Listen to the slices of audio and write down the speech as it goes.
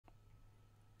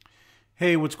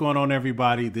Hey, what's going on,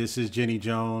 everybody? This is Jenny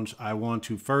Jones. I want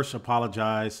to first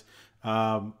apologize.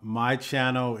 My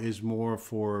channel is more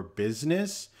for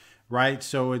business, right?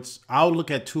 So I'll look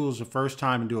at tools the first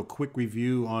time and do a quick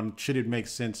review on should it make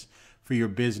sense for your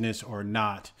business or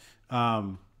not.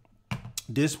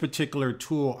 This particular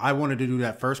tool, I wanted to do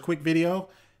that first quick video.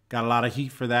 Got a lot of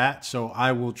heat for that. So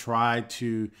I will try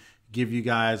to give you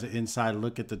guys an inside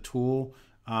look at the tool.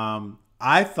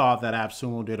 I thought that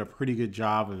AppSumo did a pretty good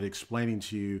job of explaining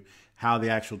to you how the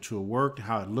actual tool worked,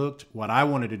 how it looked. What I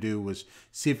wanted to do was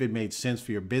see if it made sense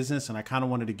for your business. And I kind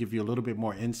of wanted to give you a little bit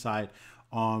more insight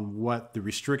on what the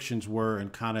restrictions were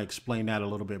and kind of explain that a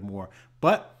little bit more.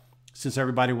 But since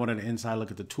everybody wanted an inside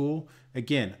look at the tool,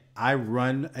 again, I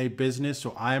run a business,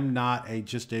 so I'm not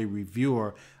just a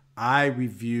reviewer. I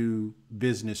review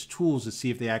business tools to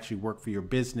see if they actually work for your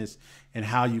business and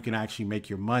how you can actually make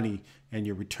your money and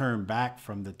your return back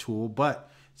from the tool. But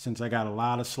since I got a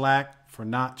lot of slack for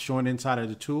not showing inside of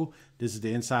the tool, this is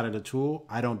the inside of the tool.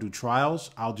 I don't do trials.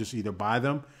 I'll just either buy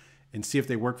them and see if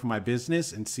they work for my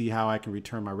business and see how I can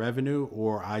return my revenue,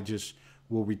 or I just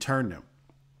will return them.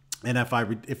 And if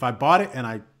I bought it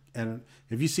and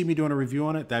if you see me doing a review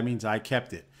on it, that means I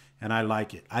kept it and I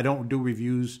like it. I don't do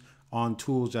reviews on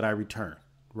tools that I return,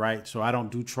 right? So I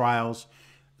don't do trials.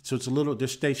 So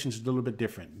this station's a little bit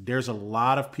different. There's a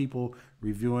lot of people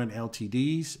reviewing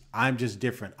LTDs. I'm just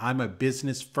different. I'm a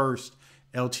business first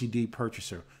LTD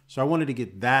purchaser. So I wanted to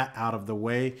get that out of the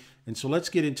way. And so let's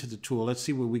get into the tool. Let's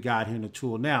see what we got here in the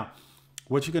tool. Now,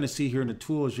 what you're gonna see here in the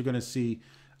tool is you're gonna see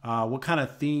what kind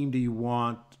of theme do you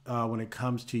want when it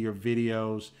comes to your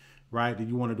videos, right? Do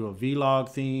you want to do a vlog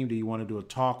theme? Do you want to do a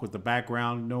talk with the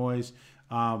background noise?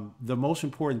 The most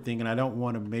important thing, and I don't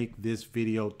want to make this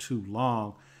video too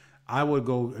long, I would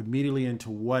go immediately into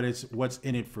what's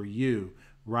in it for you,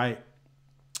 right?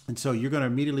 And so you're going to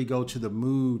immediately go to the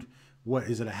mood. What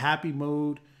is it? A happy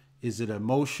mood? Is it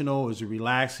emotional? Is it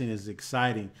relaxing? Is it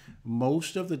exciting?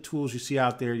 Most of the tools you see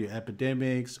out there, your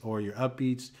epidemics or your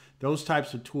upbeats, those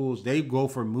types of tools, they go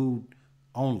for mood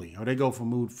only, or they go for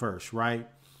mood first, right?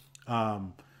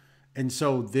 And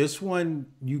so this one,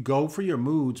 you go for your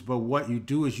moods, but what you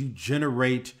do is you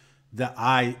generate the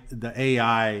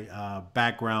AI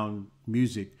background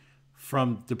music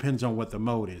depends on what the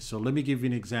mode is. So let me give you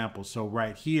an example. So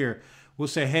right here, we'll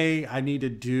say, hey, I need to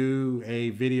do a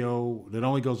video that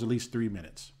only goes at least 3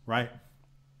 minutes, right?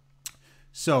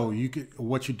 So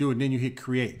what you do, and then you hit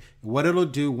create. What it'll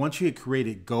do, once you hit create,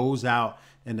 it goes out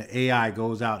and the AI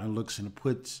goes out and looks and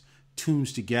puts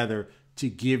tunes together to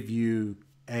give you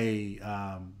a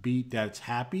beat that's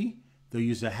happy. They'll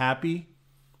use a happy,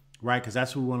 right? Because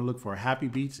that's what we want to look for, happy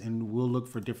beats, and we'll look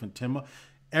for different tempo.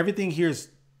 Everything here is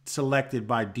selected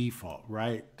by default,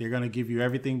 right? They're going to give you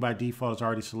everything by default. It's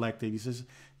already selected. He says,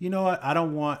 you know what? I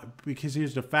don't want, because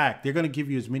here's the fact. They're going to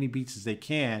give you as many beats as they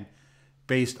can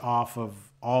based off of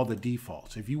all the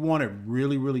defaults. If you want it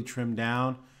really, really trimmed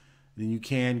down, then you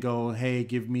can go, hey,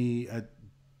 give me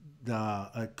the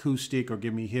acoustic or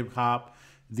give me hip hop.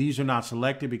 These are not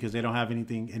selected because they don't have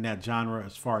anything in that genre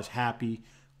as far as happy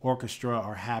orchestra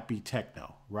or happy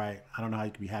techno, right? I don't know how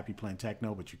you could be happy playing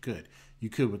techno, but you could. You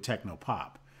could with techno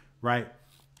pop, right?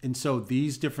 And so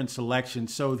these different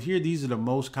selections. So here, these are the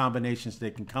most combinations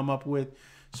they can come up with.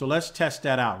 So let's test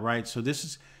that out, right? So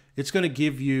it's going to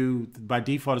give you, by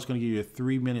default, it's going to give you a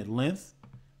 3 minute length,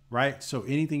 right? So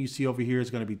anything you see over here is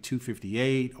going to be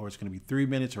 2:58, or it's going to be 3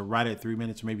 minutes, or right at 3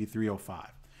 minutes, maybe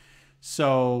 3:05.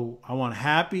 So I want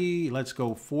happy, let's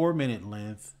go 4 minute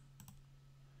length,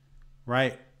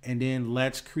 right? And then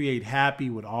let's create happy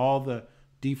with all the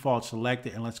defaults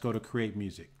selected, and let's go to create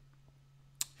music.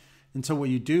 And so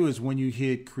what you do is when you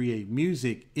hit create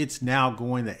music, it's now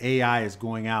going, the AI is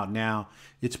going out now.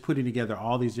 It's putting together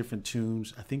all these different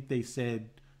tunes. I think they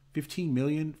said 15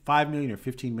 million, 5 million or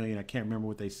 15 million. I can't remember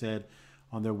what they said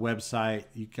on their website.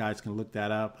 You guys can look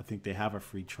that up. I think they have a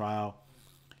free trial.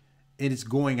 And it's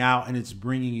going out and it's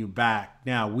bringing you back.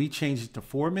 Now we changed it to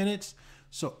 4 minutes.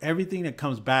 So everything that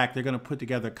comes back, they're going to put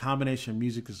together a combination of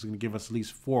music that's going to give us at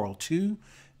least 402,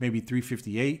 maybe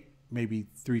 358, maybe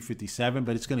 357,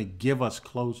 but it's going to give us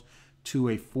close to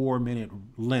a 4 minute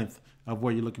length of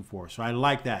what you're looking for. So I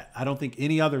like that. I don't think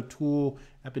any other tool,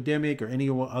 Epidemic or any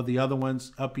of the other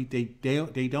ones, Upbeat,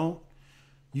 they don't.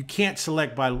 You can't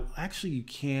select by, actually you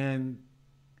can,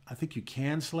 I think you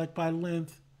can select by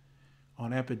length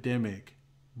on Epidemic,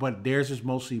 but theirs is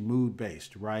mostly mood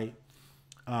based, right?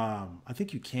 I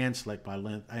think you can select by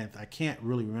length. I can't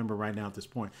really remember right now at this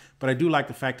point, but I do like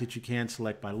the fact that you can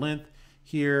select by length.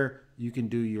 Here you can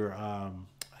do your, I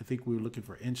think we were looking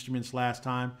for instruments last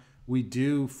time. We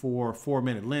do for 4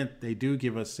 minute length, they do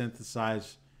give us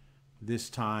synthesized this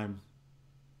time.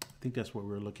 I think that's what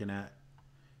we're looking at.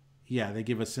 Yeah, they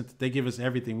give us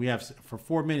everything. We have for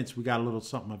 4 minutes. We got a little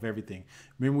something of everything.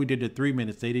 Remember, we did the 3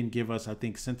 minutes. They didn't give us, I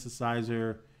think,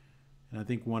 synthesizer, and I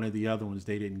think one of the other ones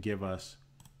they didn't give us.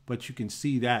 But you can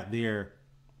see that there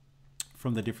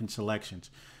from the different selections.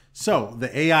 So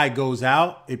the AI goes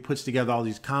out. It puts together all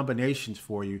these combinations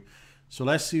for you. So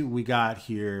let's see what we got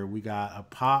here. We got a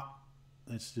pop.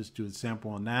 Let's just do a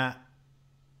sample on that.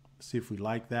 See if we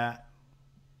like that.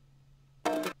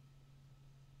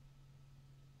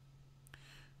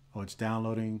 Oh, it's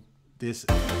downloading this.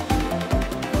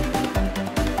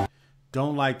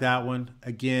 Don't like that one.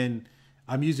 Again,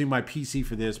 I'm using my PC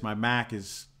for this. My Mac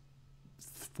is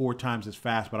 4 times as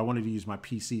fast, but I wanted to use my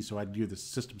PC so I do the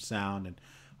system sound and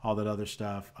all that other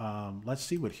stuff. Let's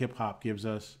see what hip hop gives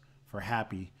us for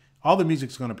happy. All the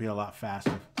music's going to be a lot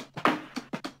faster.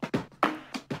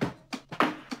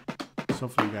 So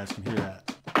hopefully you guys can hear that.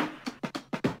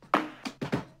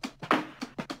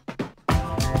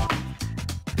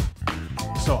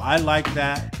 So I like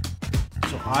that.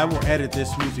 So I will edit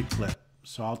this music clip.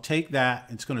 So I'll take that.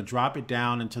 It's going to drop it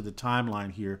down into the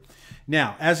timeline here.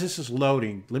 Now, as this is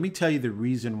loading, let me tell you the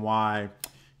reason why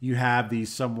you have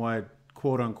these somewhat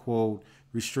quote unquote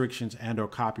restrictions and or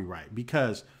copyright.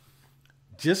 Because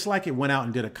just like it went out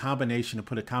and did a combination and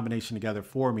put a combination together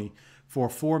for me for a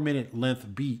 4-minute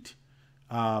length beat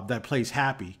that plays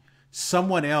happy,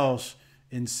 someone else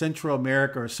in Central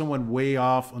America or someone way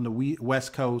off on the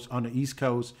West Coast, on the East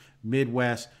Coast,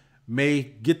 Midwest, may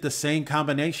get the same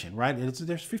combination, right?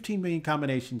 There's 15 million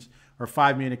combinations or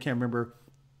 5 million, I can't remember.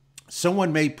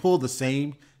 Someone may pull the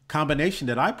same combination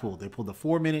that I pulled. They pulled the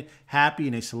 4-minute happy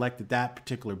and they selected that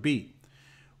particular beat.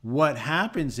 What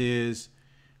happens is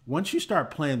once you start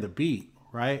playing the beat,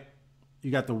 right?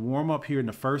 You got the warm up here in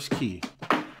the first key.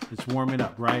 It's warming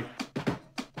up, right?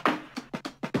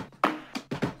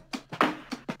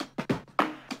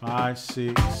 5,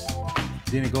 6,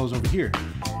 then it goes over here.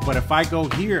 But if I go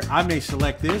here, I may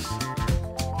select this.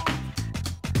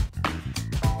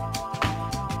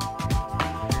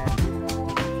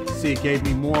 See, it gave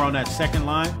me more on that second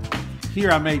line. Here,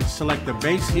 I may select the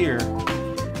bass here.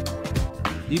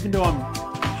 Even though I'm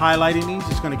highlighting these,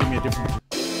 it's going to give me a different.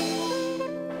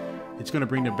 It's going to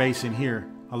bring the bass in here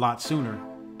a lot sooner.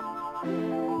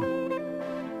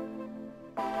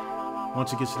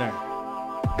 Once it gets there.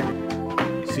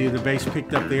 See the bass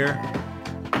picked up there?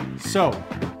 So,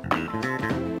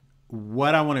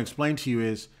 what I want to explain to you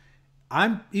is,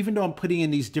 even though I'm putting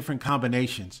in these different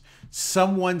combinations,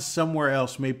 someone somewhere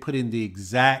else may put in the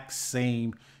exact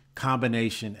same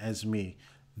combination as me.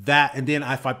 And then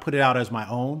if I put it out as my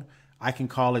own, I can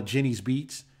call it Jenny's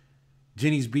Beats.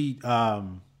 Jenny's Beat,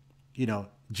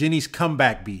 Jenny's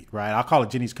comeback beat, right? I'll call it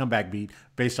Jenny's comeback beat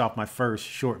based off my first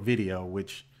short video,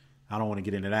 which I don't want to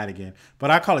get into that again.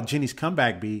 But I call it Jenny's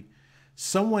comeback beat.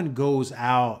 Someone goes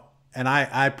out and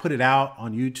I put it out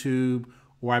on YouTube,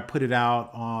 or I put it out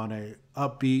on a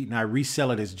upbeat and I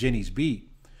resell it as Jenny's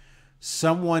beat.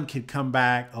 Someone can come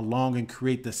back along and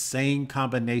create the same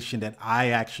combination that I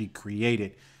actually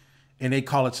created, and they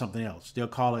call it something else. They'll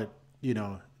call it,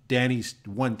 Danny's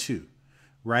 1-2,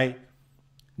 right?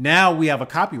 Now we have a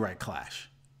copyright clash,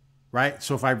 right?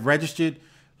 So if I registered,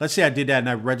 let's say I did that and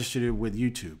I registered it with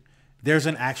YouTube, there's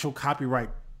an actual copyright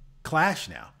clash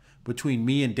now between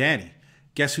me and Danny.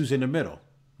 Guess who's in the middle?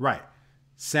 Right.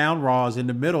 Soundraw is in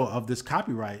the middle of this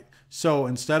copyright. So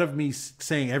instead of me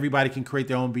saying everybody can create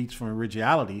their own beats from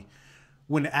originality,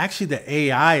 when actually the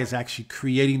AI is actually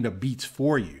creating the beats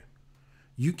for you,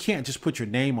 you can't just put your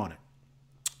name on it.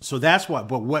 So that's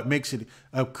what makes it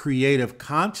a creative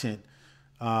content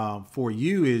for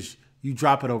you is you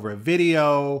drop it over a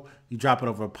video, you drop it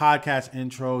over a podcast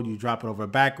intro, you drop it over a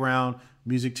background,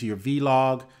 music to your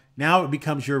vlog. Now it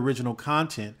becomes your original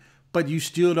content, but you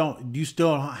still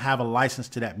don't have a license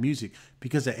to that music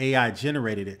because the AI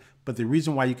generated it. But the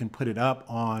reason why you can put it up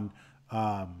on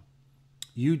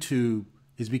YouTube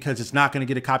is because it's not going to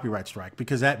get a copyright strike,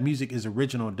 because that music is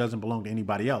original and doesn't belong to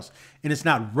anybody else. And it's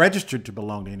not registered to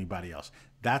belong to anybody else.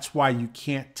 That's why you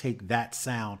can't take that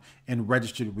sound and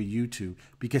register it with YouTube,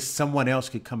 because someone else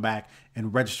could come back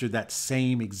and register that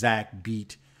same exact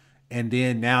beat. And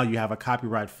then now you have a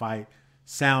copyright fight.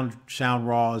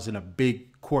 Soundraw is in a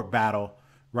big court battle,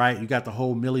 right? You got the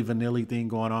whole Milli Vanilli thing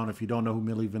going on. If you don't know who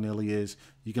Milli Vanilli is,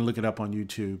 you can look it up on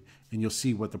YouTube and you'll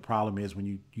see what the problem is when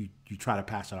you try to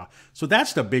pass it off. So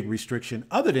that's the big restriction.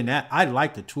 Other than that, I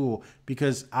like the tool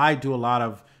because I do a lot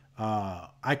of,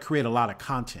 I create a lot of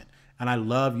content and I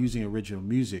love using original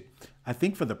music. I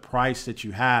think for the price that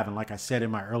you have, and like I said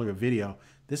in my earlier video,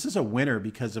 this is a winner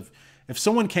because of, If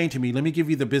someone came to me, let me give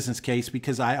you the business case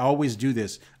because I always do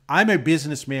this. I'm a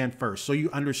businessman first, so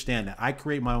you understand that. I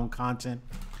create my own content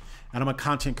and I'm a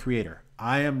content creator.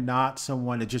 I am not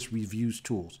someone that just reviews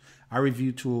tools. I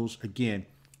review tools, again,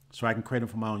 so I can create them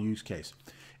for my own use case.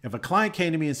 If a client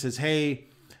came to me and says, hey,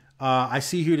 I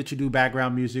see here that you do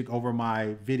background music over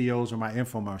my videos or my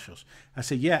infomercials. I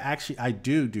say, yeah, actually, I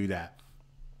do that.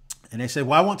 And they say,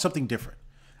 well, I want something different.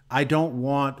 I don't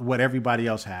want what everybody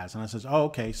else has. And I says, oh,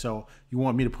 okay, so you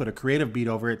want me to put a creative beat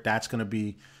over it? That's going to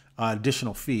be an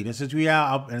additional fee. And it says,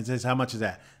 yeah, and it says, how much is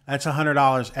that? That's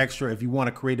 $100 extra if you want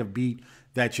a creative beat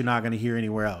that you're not going to hear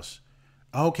anywhere else.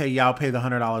 Okay, yeah, I'll pay the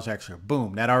 $100 extra.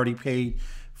 Boom, that already paid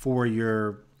for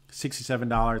your $67,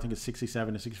 I think it's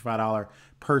 $67 to $65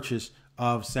 purchase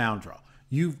of Soundraw.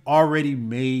 You've already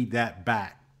made that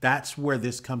back. That's where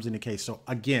this comes into case. So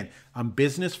again, I'm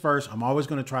business first. I'm always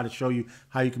going to try to show you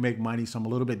how you can make money. So I'm a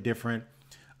little bit different.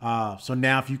 So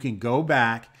now if you can go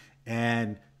back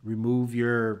and remove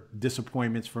your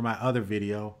disappointments from my other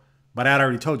video, but I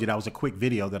already told you that was a quick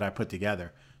video that I put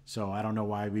together. So I don't know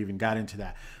why we even got into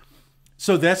that.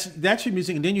 So that's your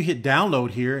music. And then you hit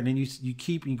download here and then you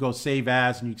go save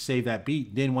as and you save that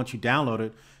beat. Then once you download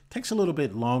it, takes a little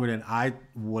bit longer than I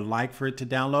would like for it to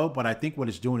download, but I think what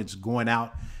it's doing, it's going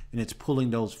out and it's pulling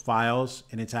those files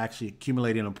and it's actually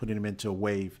accumulating and putting them into a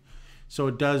wave. So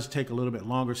it does take a little bit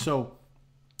longer. So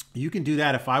you can do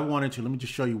that if I wanted to. Let me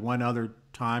just show you one other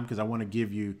time because I want to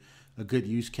give you a good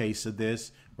use case of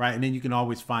this, right? And then you can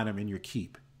always find them in your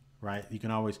keep, right? You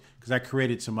can always, because I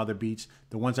created some other beats.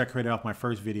 The ones I created off my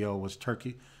first video was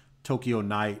Tokyo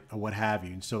Night or what have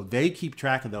you. And so they keep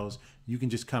track of those. You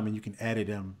can just come and you can edit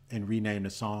them and rename the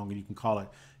song and you can call it,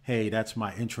 hey, that's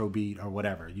my intro beat or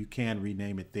whatever. You can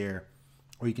rename it there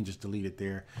or you can just delete it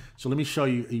there. So let me show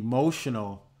you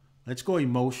emotional. Let's go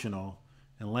emotional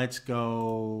and let's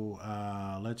go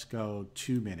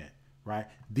 2 minute, right?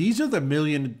 These are the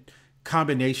million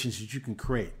combinations that you can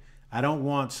create. I don't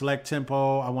want select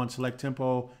tempo. I want select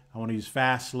tempo. I want to use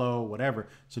fast, slow, whatever.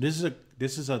 So this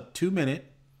is a 2 minute.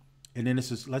 And then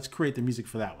this is, let's create the music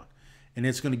for that one. And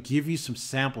it's going to give you some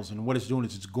samples. And what it's doing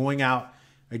is it's going out,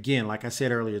 again, like I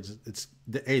said earlier, it's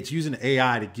using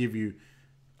AI to give you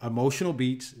emotional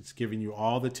beats. It's giving you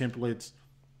all the templates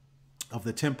of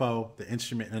the tempo, the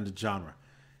instrument, and the genre.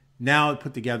 Now it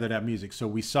put together that music. So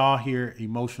we saw here,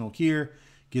 emotional here,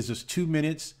 gives us 2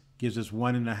 minutes, gives us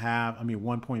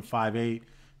 1.58,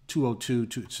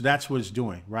 202. So that's what it's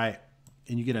doing, right?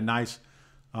 And you get a nice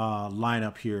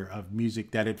lineup here of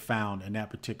music that it found in that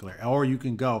particular. Or you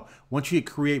can go, once you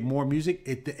create more music,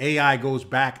 the AI goes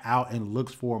back out and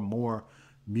looks for more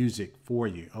music for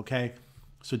you, okay?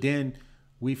 So then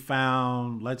we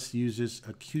found, let's use this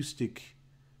acoustic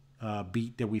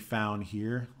beat that we found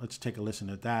here. Let's take a listen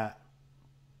to that.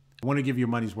 I want to give you your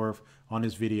money's worth on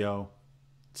this video.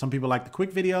 Some people like the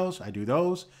quick videos. I do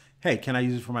those. Hey, can I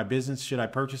use it for my business? Should I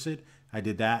purchase it? I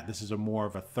did that. This is more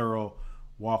of a thorough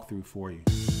walkthrough for you.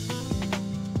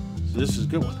 So this is a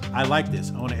good one. I like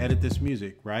this. I want to edit this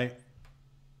music, right?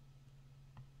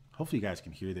 Hopefully you guys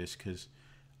can hear this because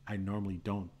I normally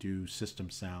don't do system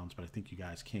sounds, but I think you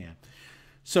guys can.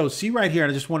 So see right here,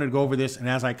 I just wanted to go over this, and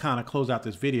as I kind of close out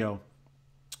this video,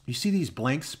 you see these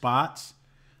blank spots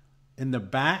in the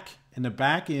back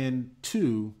end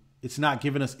two, it's not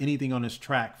giving us anything on this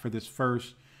track for this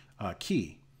first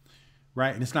key,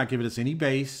 right? And it's not giving us any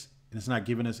bass, and it's not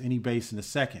giving us any bass in the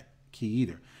second key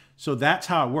either. So that's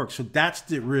how it works. So that's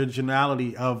the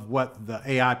originality of what the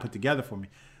AI put together for me.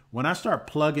 When I start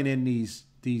plugging in these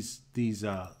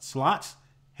slots,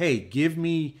 hey, give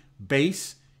me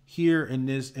bass here in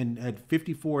this, and at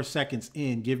 54 seconds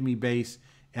in, give me bass,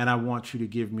 and I want you to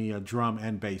give me a drum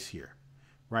and bass here,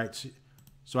 right?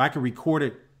 So I can record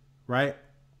it, right?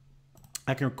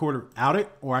 I can record it out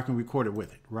it, or I can record it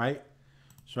with it, right?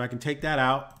 So I can take that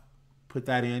out, put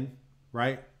that in,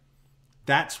 right?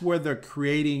 That's where they're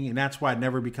creating, and that's why it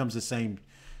never becomes the same.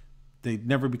 It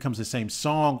never becomes the same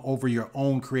song over your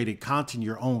own created content,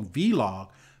 your own vlog,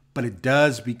 but it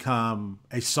does become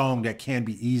a song that can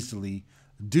be easily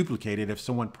duplicated if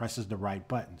someone presses the right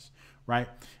buttons, right?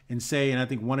 And I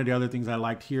think one of the other things I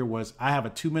liked here was I have a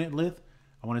 2 minute length.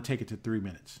 I want to take it to 3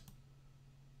 minutes.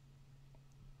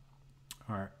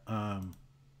 All right. And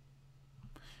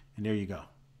there you go.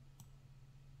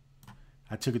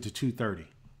 I took it to 2:30.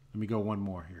 Let me go one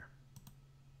more here.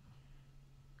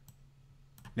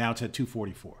 Now it's at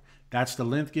 2:44. That's the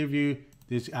length give you.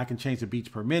 This, I can change the beats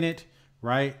per minute,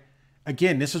 right?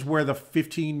 Again, this is where the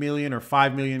 15 million or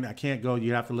 5 million, I can't go,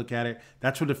 you have to look at it.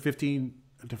 That's where the 15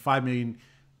 to 5 million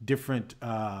different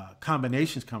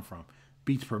combinations come from.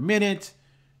 Beats per minute,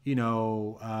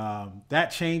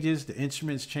 that changes. The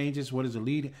instruments changes. What is the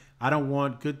lead? I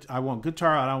want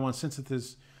guitar. I don't want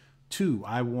synthesis 2.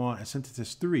 I want a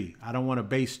synthesis 3. I don't want a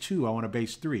bass 2. I want a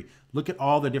bass 3. Look at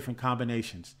all the different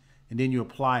combinations, and then you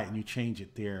apply it and you change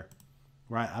it there,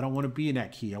 right? I don't want to be in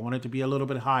that key. I want it to be a little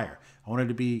bit higher. I want it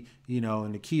to be,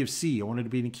 in the key of C. I want it to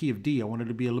be in the key of D. I want it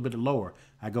to be a little bit lower.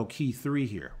 I go key 3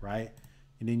 here, right?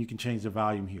 And then you can change the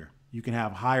volume here. You can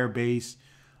have higher bass,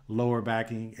 lower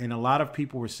backing. And a lot of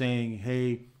people were saying,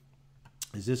 hey,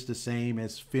 is this the same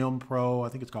as Film Pro? I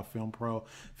think it's called Film Pro.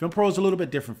 Film Pro is a little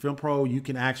bit different. Film Pro, you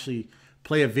can actually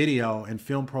play a video, and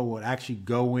Film Pro will actually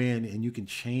go in and you can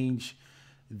change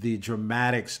the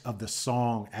dramatics of the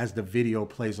song as the video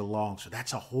plays along. So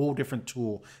that's a whole different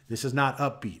tool. This is not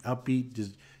Upbeat.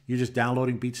 Upbeat, you're just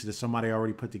downloading beats that somebody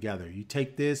already put together. You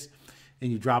take this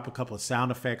and you drop a couple of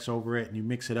sound effects over it and you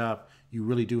mix it up. You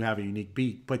really do have a unique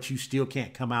beat, but you still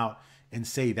can't come out and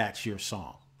say that's your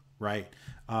song, right?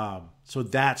 So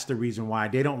that's the reason why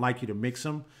they don't like you to mix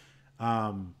them.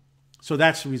 So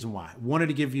that's the reason why. I wanted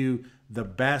to give you the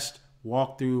best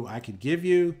walkthrough I could give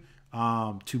you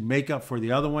to make up for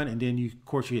the other one. And then, of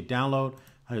course, you hit download.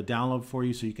 I hit download for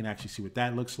you so you can actually see what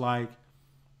that looks like.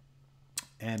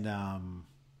 And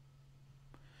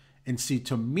see,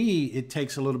 to me, it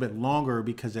takes a little bit longer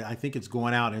because I think it's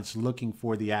going out and it's looking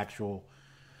for the actual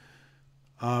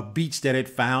beats that it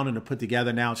found and to put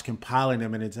together. Now it's compiling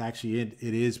them, and it's actually it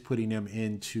is putting them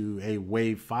into a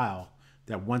WAV file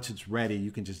that once it's ready,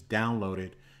 you can just download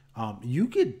it. You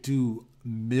could do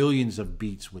millions of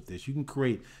beats with this. You can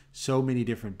create so many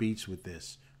different beats with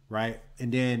this, right?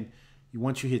 And then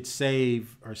once you hit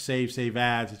save or save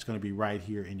as, it's going to be right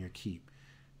here in your keep.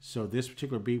 So this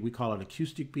particular beat, we call it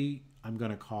acoustic beat. I'm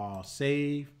going to call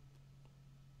save,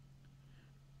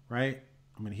 right?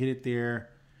 I'm going to hit it there.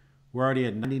 We're already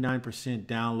at 99%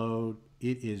 download.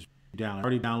 It is down.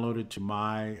 Already downloaded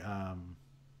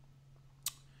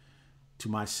to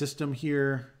my system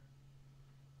here.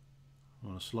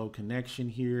 I'm on a slow connection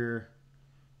here.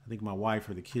 I think my wife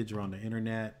or the kids are on the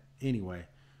internet. Anyway,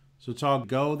 so it's all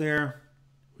go there.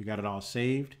 We got it all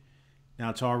saved.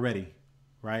 Now it's all ready,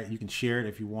 right? You can share it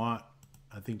if you want.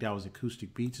 I think that was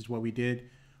acoustic beats is what we did.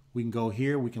 We can go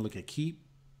here. We can look at keep.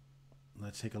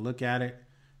 Let's take a look at it.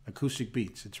 Acoustic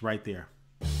beats. It's right there.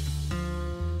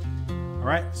 All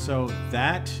right. So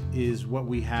that is what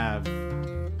we have.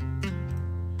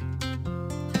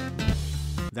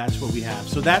 That's what we have.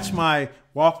 So that's my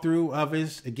walkthrough of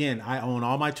this. Again, I own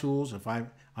all my tools. If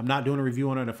I'm not doing a review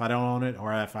on it if I don't own it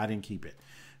or if I didn't keep it,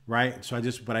 right? So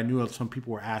but I knew some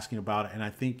people were asking about it, and I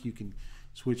think you can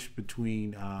switch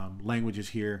between languages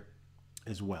here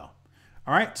as well.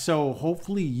 All right. So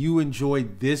hopefully you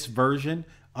enjoyed this version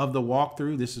of the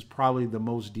walkthrough. This is probably the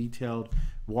most detailed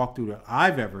walkthrough that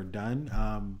I've ever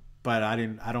done. But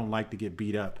I don't like to get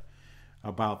beat up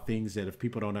about things that if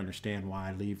people don't understand why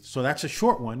I leave. So that's a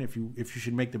short one if you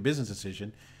should make the business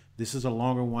decision. This is a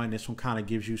longer one. This one kind of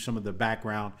gives you some of the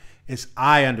background, as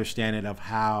I understand it, of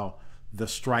how the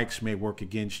strikes may work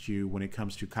against you when it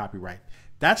comes to copyright.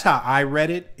 That's how I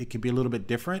read it. It can be a little bit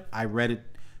different. I read it.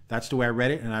 That's the way I read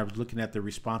it. And I was looking at the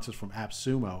responses from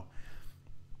AppSumo.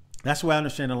 That's the way I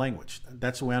understand the language.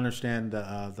 That's the way I understand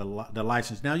the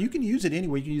license. Now, you can use it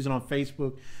anywhere. You can use it on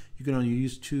Facebook. You can on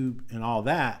YouTube and all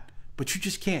that. But you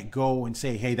just can't go and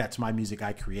say, hey, that's my music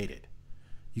I created.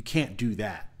 You can't do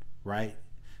that, right?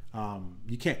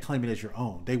 You can't claim it as your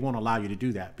own. They won't allow you to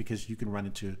do that because you can run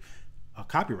into a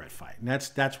copyright fight. And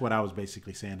that's what I was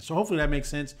basically saying. So hopefully that makes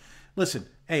sense. Listen,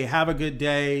 hey, have a good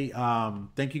day.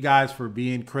 Thank you guys for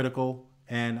being critical.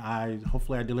 And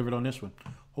hopefully I delivered on this one.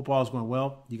 Hope all is going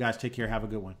well. You guys take care. Have a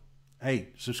good one. Hey,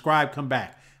 subscribe, come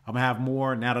back. I'm going to have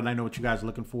more now that I know what you guys are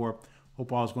looking for.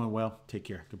 Hope all is going well. Take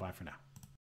care. Goodbye for now.